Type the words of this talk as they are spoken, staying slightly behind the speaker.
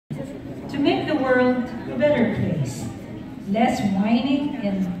to make the world a better place. Less whining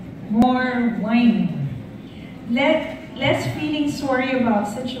and more whining. Less feeling sorry about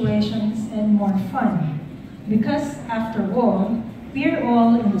situations and more fun. Because after all, we're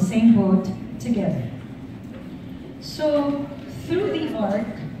all in the same boat together. So, through the arc,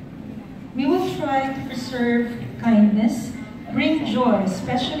 we will try to preserve kindness, bring joy,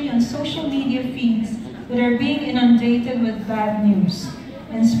 especially on social media feeds that are being inundated with bad news,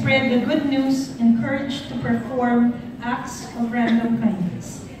 and spread the good news, encouraged to perform acts of random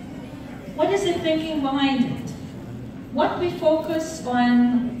kindness. What is the thinking behind it? What we focus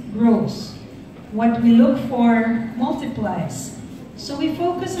on grows. What we look for multiplies. So we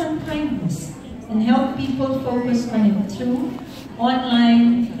focus on kindness and help people focus on it too,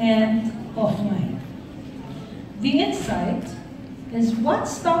 online and offline. The insight is what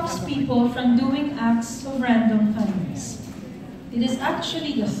stops people from doing acts of random kindness. It is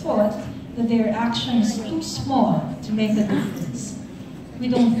actually the thought that their action is too small to make a difference. We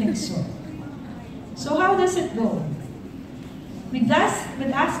don't think so. So how does it go? We'd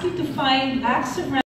ask you to find acts of